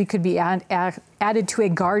 potentially could be added to a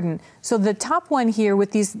garden. So the top one here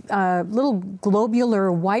with these little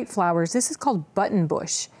globular white flowers, this is called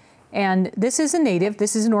buttonbush. And this is a native,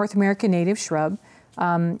 this is a North American native shrub.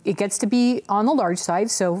 It gets to be on the large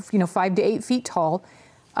side, so 5 to 8 feet tall.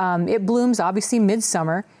 It blooms obviously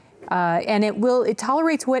midsummer. And it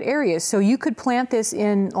tolerates wet areas. So you could plant this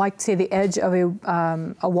in, like, say, the edge of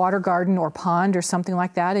a water garden or pond or something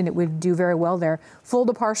like that, and it would do very well there. Full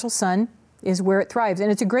to partial sun is where it thrives. And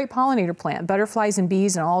it's a great pollinator plant. Butterflies and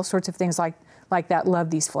bees and all sorts of things like that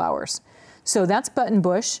love these flowers. So that's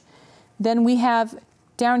buttonbush. Then we have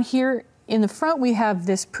down here in the front, we have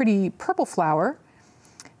this pretty purple flower.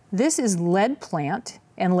 This is lead plant,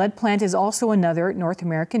 and lead plant is also another North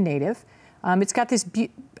American native. It's got this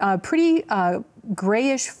pretty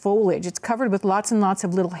grayish foliage. It's covered with lots and lots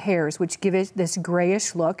of little hairs, which give it this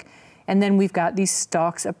grayish look. And then we've got these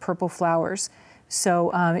stalks of purple flowers.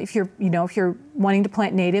 So if you're wanting to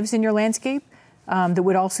plant natives in your landscape, that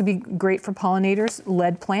would also be great for pollinators,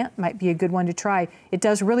 lead plant might be a good one to try. It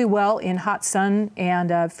does really well in hot sun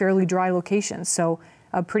and fairly dry locations. So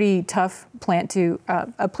a pretty tough plant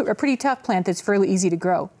a pretty tough plant that's fairly easy to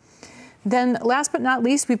grow. Then last but not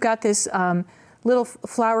least, we've got this little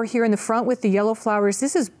flower here in the front with the yellow flowers.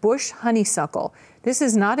 This is bush honeysuckle. This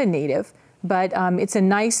is not a native, but it's a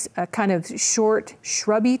nice kind of short,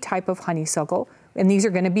 shrubby type of honeysuckle. And these are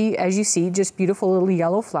going to be, as you see, just beautiful little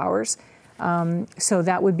yellow flowers. So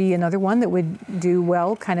that would be another one that would do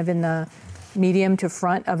well kind of in the medium to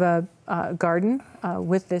front of a garden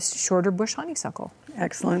with this shorter bush honeysuckle.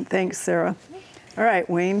 Excellent. Thanks, Sarah. All right,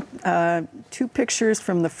 Wayne, 2 pictures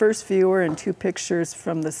from the first viewer and 2 pictures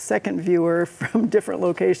from the second viewer from different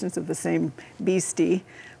locations of the same beastie.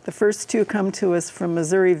 The first 2 come to us from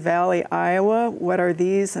Missouri Valley, Iowa. What are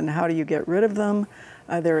these and how do you get rid of them?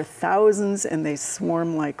 There are thousands and they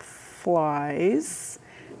swarm like flies.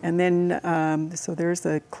 And then, so there's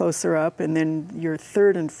a closer up. And then your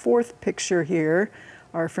third and fourth picture here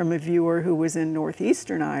are from a viewer who was in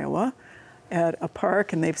northeastern Iowa at a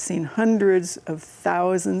park, and they've seen hundreds of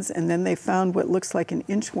thousands, and then they found what looks like an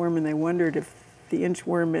inchworm, and they wondered if the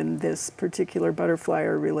inchworm and this particular butterfly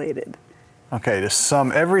are related. Okay, to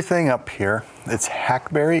sum everything up here, it's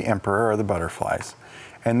hackberry emperor, or the butterflies,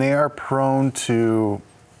 and they are prone to,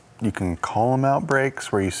 you can call them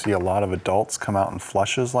outbreaks, where you see a lot of adults come out in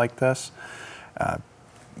flushes like this.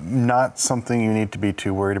 Not something you need to be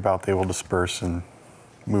too worried about. They will disperse and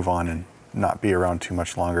move on and not be around too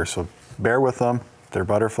much longer. So bear with them. They're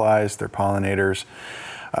butterflies, they're pollinators.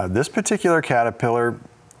 This particular caterpillar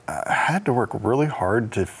had to work really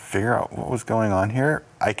hard to figure out what was going on here.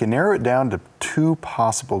 I can narrow it down to 2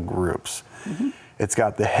 possible groups. Mm-hmm. It's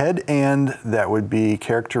got the head end that would be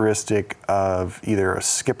characteristic of either a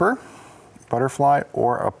skipper butterfly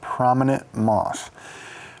or a prominent moth.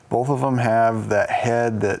 Both of them have that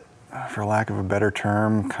head that, for lack of a better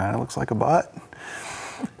term, kind of looks like a butt.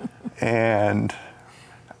 And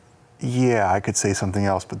yeah, I could say something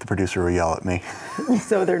else, but the producer will yell at me.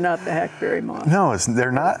 So they're not the hackberry moth? No,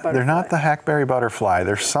 they're not. They're not the hackberry butterfly.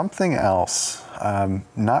 There's something else.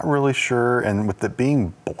 Not really sure. And with it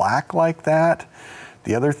being black like that,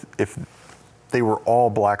 the other, if they were all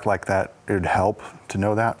black like that, it would help to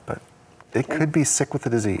know that, but it could be sick with the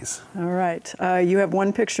disease. All right. You have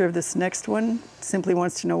one picture of this next one. Simply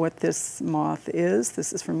wants to know what this moth is.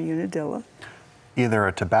 This is from Unadilla. Either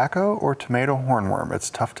a tobacco or tomato hornworm. It's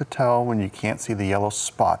tough to tell when you can't see the yellow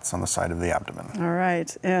spots on the side of the abdomen. All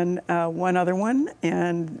right. And one other one.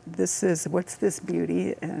 And this is, what's this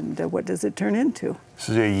beauty? And what does it turn into? This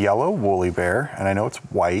is a yellow woolly bear, and I know it's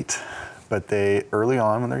white, but they, early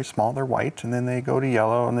on when they're small, they're white, and then they go to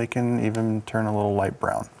yellow, and they can even turn a little light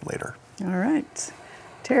brown later. All right.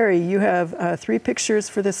 Terry, you have 3 pictures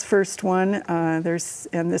for this first one. And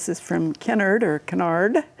this is from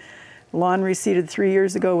Kennard. Lawn reseeded 3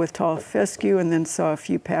 years ago with tall fescue and then saw a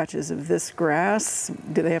few patches of this grass.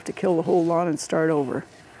 Do they have to kill the whole lawn and start over?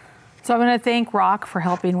 So I'm going to thank Rock for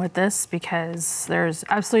helping with this, because there's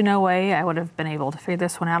absolutely no way I would have been able to figure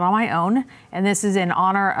this one out on my own. And this is in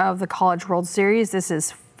honor of the College World Series. This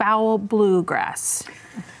is foul bluegrass.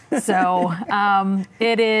 So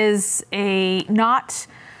it is a not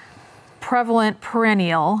prevalent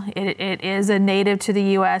perennial. It is a native to the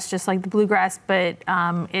U.S., just like the bluegrass, but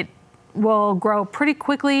it will grow pretty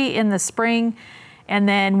quickly in the spring, and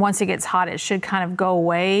then once it gets hot, it should kind of go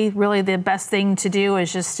away. Really, the best thing to do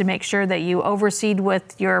is just to make sure that you overseed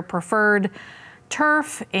with your preferred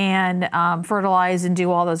turf and fertilize and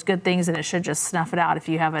do all those good things, and it should just snuff it out if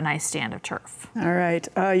you have a nice stand of turf. All right.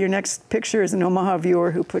 Your next picture is an Omaha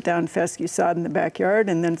viewer who put down fescue sod in the backyard,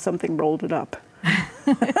 and then something rolled it up.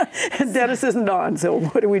 And Dennis isn't on, so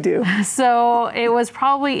what do we do? So it was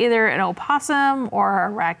probably either an opossum or a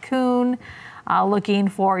raccoon looking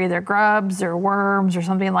for either grubs or worms or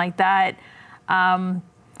something like that.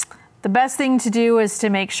 The best thing to do is to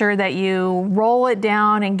make sure that you roll it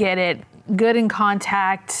down and get it good in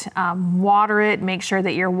contact, water it, make sure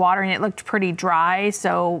that you're watering it. It looked pretty dry,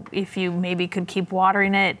 so if you maybe could keep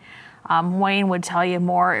watering it, Wayne would tell you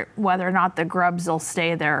more whether or not the grubs will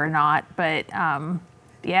stay there or not. But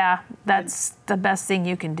yeah, that's the best thing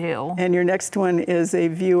you can do. And your next one is a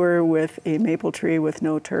viewer with a maple tree with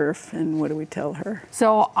no turf. And what do we tell her?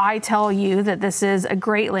 So I tell you that this is a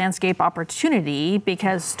great landscape opportunity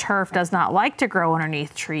because turf does not like to grow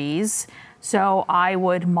underneath trees. So I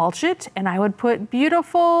would mulch it, and I would put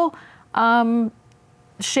beautiful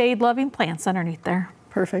shade-loving plants underneath there.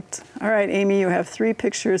 Perfect. All right, Amy, you have 3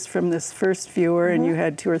 pictures from this first viewer, and you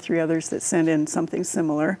had 2 or 3 others that sent in something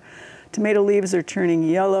similar. Tomato leaves are turning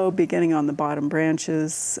yellow, beginning on the bottom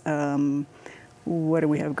branches. What do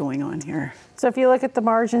we have going on here? So if you look at the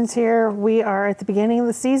margins here, we are at the beginning of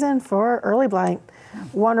the season for early blight.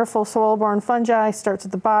 Wonderful soil-borne fungi starts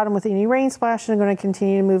at the bottom with any rain splash and going to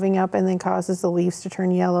continue moving up and then causes the leaves to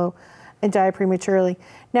turn yellow and die prematurely.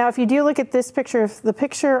 Now, if you do look at this picture, if the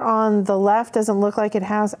picture on the left doesn't look like it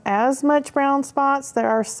has as much brown spots, there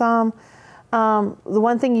are some. The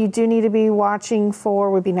one thing you do need to be watching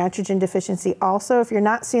for would be nitrogen deficiency also. If you're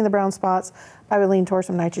not seeing the brown spots, I would lean towards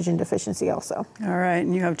some nitrogen deficiency also. All right,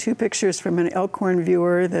 and you have 2 pictures from an Elkhorn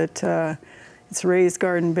viewer that it's raised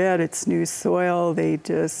garden bed, it's new soil, they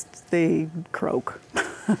croak.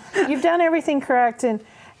 You've done everything correct, and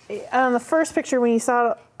on the first picture when you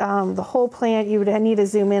saw the whole plant, you would need to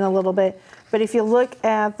zoom in a little bit, but if you look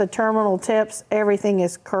at the terminal tips, everything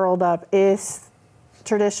is curled up. It's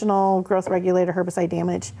traditional growth regulator herbicide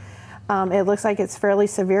damage. It looks like it's fairly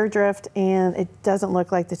severe drift, and it doesn't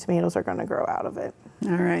look like the tomatoes are going to grow out of it.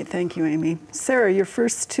 All right, thank you, Amy. Sarah, your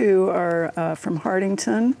first 2 are from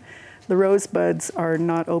Hardington. The rosebuds are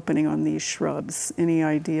not opening on these shrubs. Any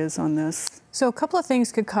ideas on this? So a couple of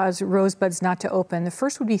things could cause rosebuds not to open. The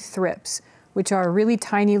first would be thrips, which are a really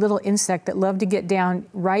tiny little insect that love to get down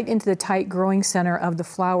right into the tight growing center of the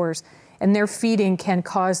flowers. And their feeding can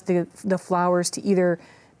cause the flowers to either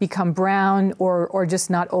become brown or just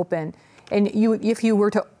not open. And if you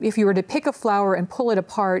were to pick a flower and pull it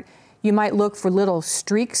apart, you might look for little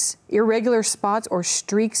streaks, irregular spots or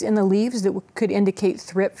streaks in the leaves that could indicate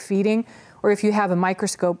thrip feeding. Or if you have a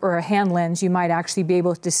microscope or a hand lens, you might actually be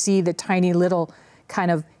able to see the tiny little kind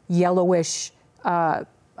of yellowish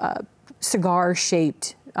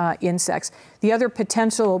cigar-shaped insects. The other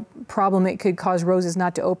potential problem it could cause roses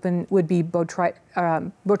not to open would be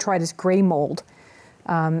botrytis gray mold.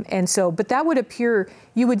 But that would appear,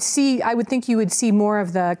 I would think you would see more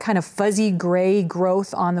of the kind of fuzzy gray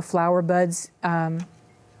growth on the flower buds.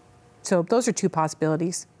 So those are 2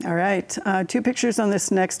 possibilities. All right, 2 pictures on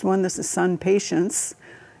this next one. This is sun patience.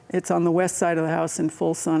 It's on the west side of the house in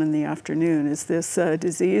full sun in the afternoon. Is this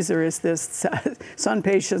disease, or is this sun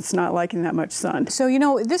patience not liking that much sun? So,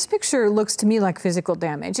 this picture looks to me like physical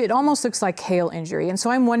damage. It almost looks like hail injury. And so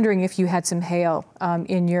I'm wondering if you had some hail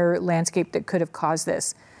in your landscape that could have caused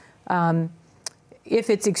this. If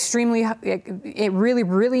it's extremely, really,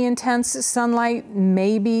 really intense sunlight,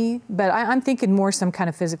 maybe, but I'm thinking more some kind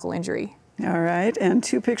of physical injury. All right, and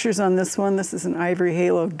 2 pictures on this one. This is an ivory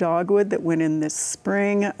halo dogwood that went in this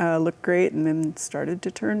spring, looked great, and then started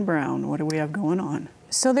to turn brown. What do we have going on?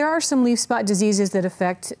 So there are some leaf spot diseases that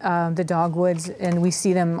affect the dogwoods, and we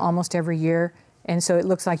see them almost every year. And so it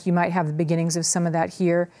looks like you might have the beginnings of some of that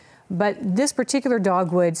here. But this particular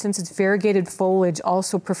dogwood, since it's variegated foliage,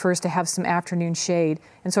 also prefers to have some afternoon shade.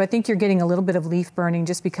 And so I think you're getting a little bit of leaf burning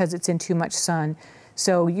just because it's in too much sun.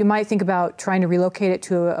 So you might think about trying to relocate it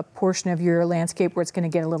to a portion of your landscape where it's going to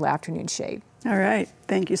get a little afternoon shade. All right,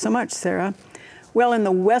 thank you so much, Sarah. Well, in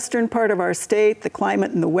the western part of our state, the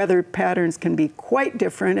climate and the weather patterns can be quite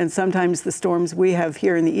different, and sometimes the storms we have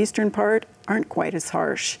here in the eastern part aren't quite as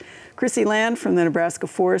harsh. Chrissy Land from the Nebraska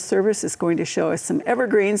Forest Service is going to show us some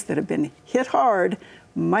evergreens that have been hit hard,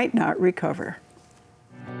 might not recover.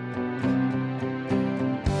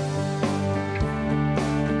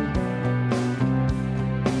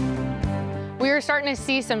 We are starting to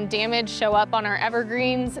see some damage show up on our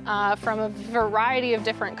evergreens from a variety of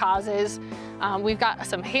different causes. We've got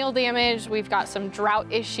some hail damage, we've got some drought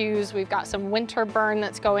issues, we've got some winter burn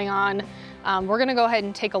that's going on. We're gonna go ahead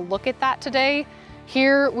and take a look at that today.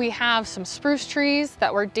 Here we have some spruce trees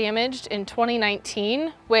that were damaged in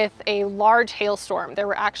 2019 with a large hailstorm. There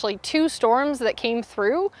were actually 2 storms that came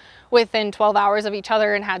through within 12 hours of each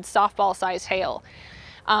other and had softball-sized hail.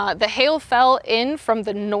 The hail fell in from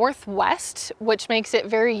the northwest, which makes it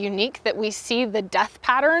very unique that we see the death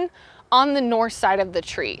pattern on the north side of the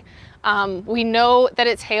tree. We know that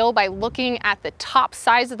it's hail by looking at the top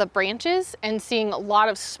sides of the branches and seeing a lot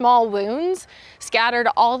of small wounds scattered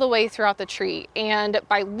all the way throughout the tree. And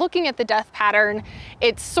by looking at the death pattern,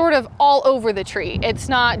 it's sort of all over the tree. It's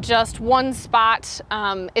not just one spot,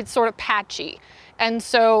 it's sort of patchy. And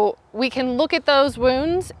so we can look at those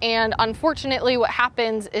wounds, and unfortunately what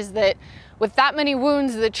happens is that with that many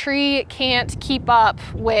wounds, the tree can't keep up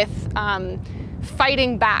with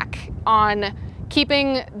fighting back on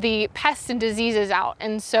keeping the pests and diseases out.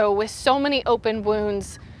 And so with so many open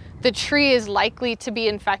wounds, the tree is likely to be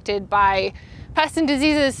infected by pests and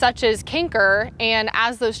diseases such as canker. And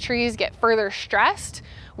as those trees get further stressed,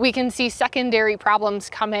 we can see secondary problems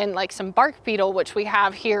come in, like some bark beetle, which we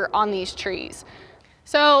have here on these trees.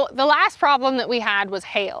 So the last problem that we had was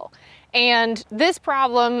hail. And this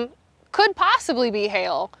problem could possibly be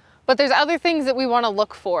hail, but there's other things that we want to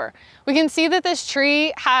look for. We can see that this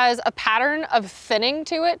tree has a pattern of thinning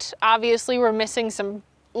to it. Obviously, we're missing some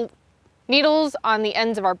needles on the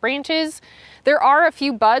ends of our branches. There are a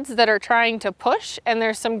few buds that are trying to push, and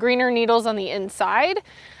there's some greener needles on the inside.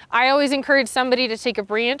 I always encourage somebody to take a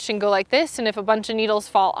branch and go like this, and if a bunch of needles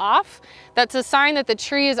fall off, that's a sign that the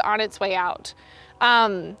tree is on its way out.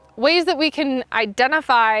 Ways that we can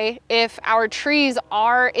identify if our trees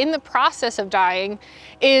are in the process of dying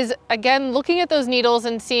is, again, looking at those needles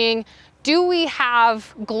and seeing, do we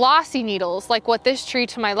have glossy needles like what this tree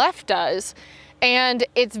to my left does? And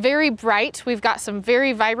it's very bright. We've got some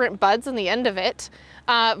very vibrant buds on the end of it,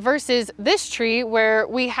 versus this tree where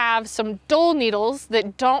we have some dull needles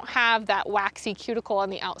that don't have that waxy cuticle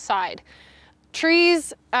on the outside.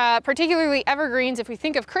 Trees, particularly evergreens, if we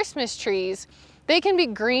think of Christmas trees, they can be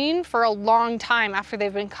green for a long time after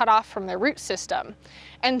they've been cut off from their root system.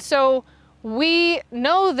 And so we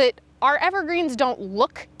know that our evergreens don't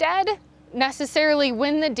look dead necessarily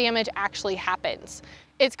when the damage actually happens.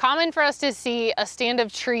 It's common for us to see a stand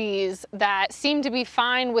of trees that seem to be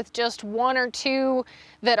fine with just 1 or 2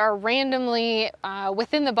 that are randomly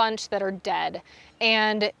within the bunch that are dead.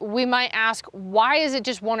 And we might ask, why is it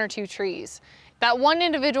just 1 or 2 trees? That one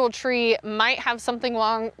individual tree might have something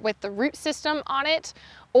wrong with the root system on it,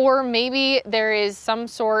 or maybe there is some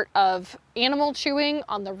sort of animal chewing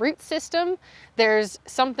on the root system. There's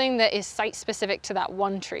something that is site specific to that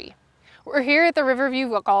one tree. We're here at the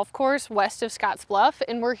Riverview Golf Course west of Scotts Bluff,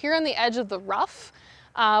 and we're here on the edge of the rough,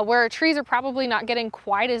 where our trees are probably not getting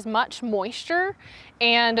quite as much moisture.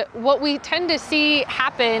 And what we tend to see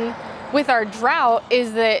happen with our drought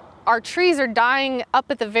is that our trees are dying up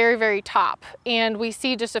at the very, very top, and we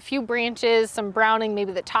see just a few branches, some browning,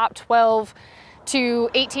 maybe the top 12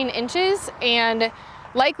 to 18 inches. And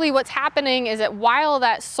likely what's happening is that while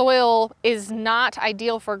that soil is not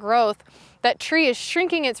ideal for growth, that tree is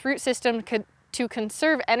shrinking its root system to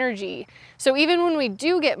conserve energy. So even when we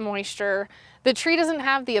do get moisture, the tree doesn't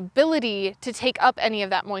have the ability to take up any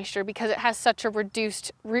of that moisture because it has such a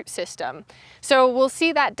reduced root system. So we'll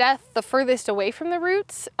see that death the furthest away from the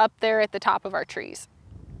roots up there at the top of our trees.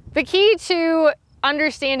 The key to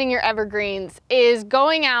understanding your evergreens is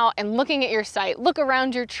going out and looking at your site, look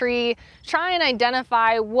around your tree, try and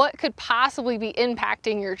identify what could possibly be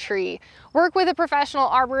impacting your tree. Work with a professional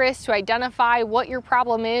arborist to identify what your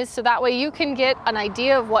problem is so that way you can get an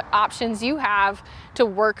idea of what options you have to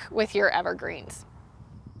work with your evergreens.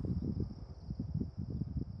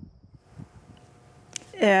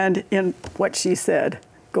 And in what she said,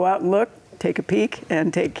 go out and look, take a peek,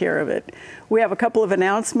 and take care of it. We have a couple of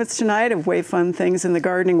announcements tonight of way fun things in the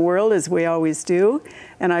gardening world, as we always do.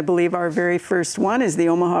 And I believe our very first one is the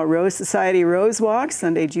Omaha Rose Society Rose Walk,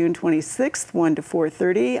 Sunday, June 26th, 1 to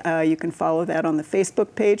 4:30. You can follow that on the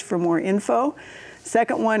Facebook page for more info.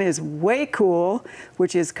 Second one is Way Cool,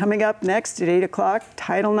 which is coming up next at 8 o'clock,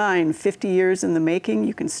 Title IX, 50 years in the making.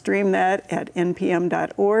 You can stream that at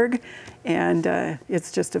npm.org, and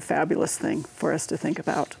it's just a fabulous thing for us to think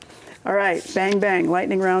about. All right, bang, bang,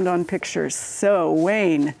 lightning round on pictures. So,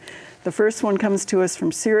 Wayne, the first one comes to us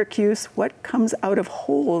from Syracuse. What comes out of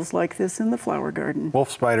holes like this in the flower garden? Wolf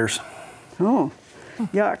spiders. Oh.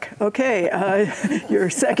 Yuck. Okay, your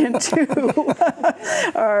second two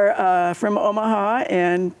are from Omaha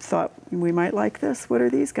and thought we might like this. What are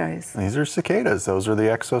these guys? These are cicadas. Those are the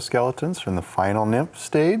exoskeletons from the final nymph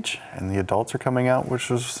stage, and the adults are coming out, which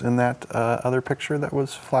was in that other picture that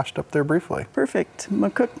was flashed up there briefly. Perfect.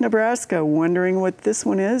 McCook, Nebraska. Wondering what this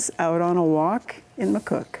one is out on a walk in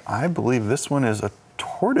McCook. I believe this one is a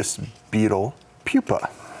tortoise beetle pupa.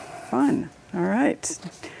 Fun. All right.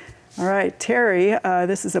 All right, Terry,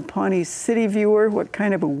 this is a Pawnee City viewer. What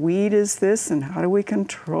kind of a weed is this and how do we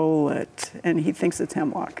control it? And he thinks it's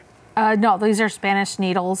hemlock. No, these are Spanish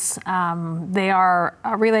needles. They are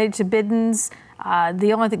related to bidens.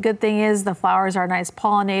 The only good thing is the flowers are nice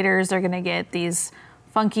pollinators. They're going to get these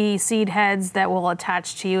funky seed heads that will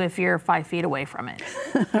attach to you if you're 5 feet away from it.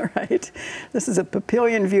 All right. This is a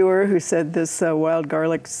Papillion viewer who said this wild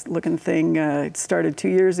garlic looking thing started 2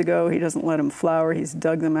 years ago. He doesn't let them flower. He's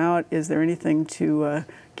dug them out. Is there anything to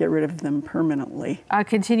get rid of them permanently?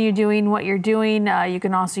 Continue doing what you're doing. You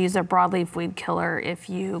can also use a broadleaf weed killer if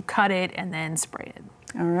you cut it and then spray it.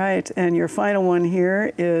 All right, and your final one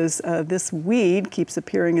here is this weed keeps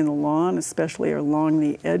appearing in the lawn, especially along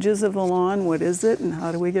the edges of the lawn. What is it, and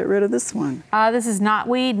how do we get rid of this one? This is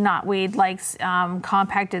knotweed. Knotweed likes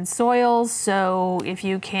compacted soils, so if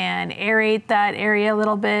you can aerate that area a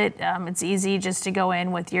little bit, it's easy just to go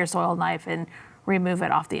in with your soil knife and remove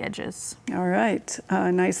it off the edges. All right,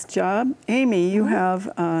 nice job. Amy, you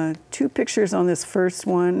have two pictures on this first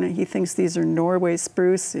one. He thinks these are Norway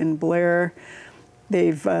spruce in Blair.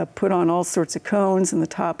 They've put on all sorts of cones and the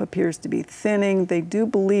top appears to be thinning. They do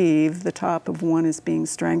believe the top of one is being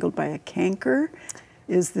strangled by a canker.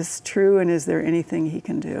 Is this true, and is there anything he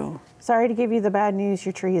can do? Sorry to give you the bad news,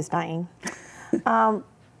 your tree is dying.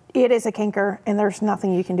 It is a canker and there's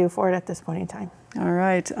nothing you can do for it at this point in time. All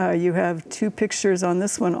right, you have two pictures on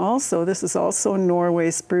this one also. This is also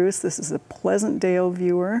Norway spruce. This is a Pleasantdale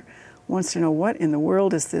viewer. Wants to know what in the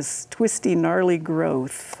world is this twisty, gnarly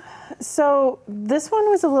growth? So this one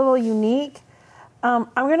was a little unique. I'm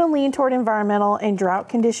going to lean toward environmental and drought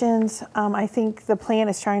conditions. I think the plant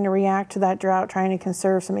is trying to react to that drought, trying to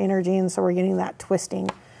conserve some energy, and so we're getting that twisting.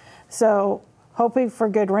 So hoping for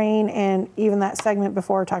good rain, and even that segment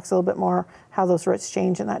before talks a little bit more how those roots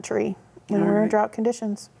change in that tree when we're in drought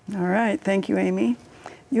conditions. All right, thank you, Amy.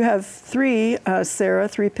 You have Sarah,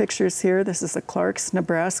 three pictures here. This is a Clark's,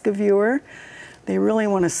 Nebraska viewer. They really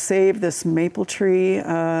want to save this maple tree.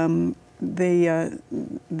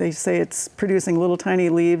 They say it's producing little tiny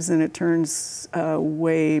leaves and it turns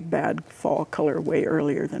way bad fall color way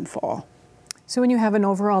earlier than fall. So when you have an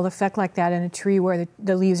overall effect like that in a tree where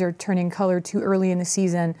the leaves are turning color too early in the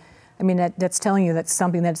season, I mean, that's telling you that's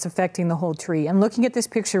something that's affecting the whole tree. And looking at this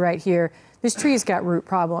picture right here, this tree has got root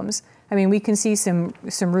problems. I mean, we can see some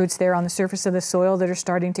roots there on the surface of the soil that are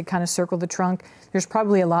starting to kind of circle the trunk. There's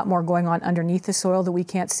probably a lot more going on underneath the soil that we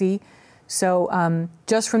can't see. So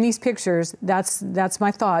just from these pictures, that's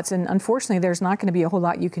my thoughts. And unfortunately, there's not going to be a whole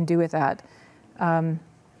lot you can do with that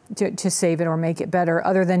to save it or make it better,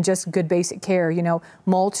 other than just good basic care. You know,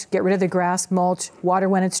 mulch, get rid of the grass, mulch, water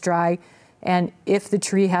when it's dry. And if the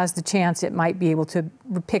tree has the chance, it might be able to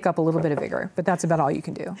pick up a little bit of vigor. But that's about all you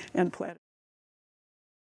can do. And plant.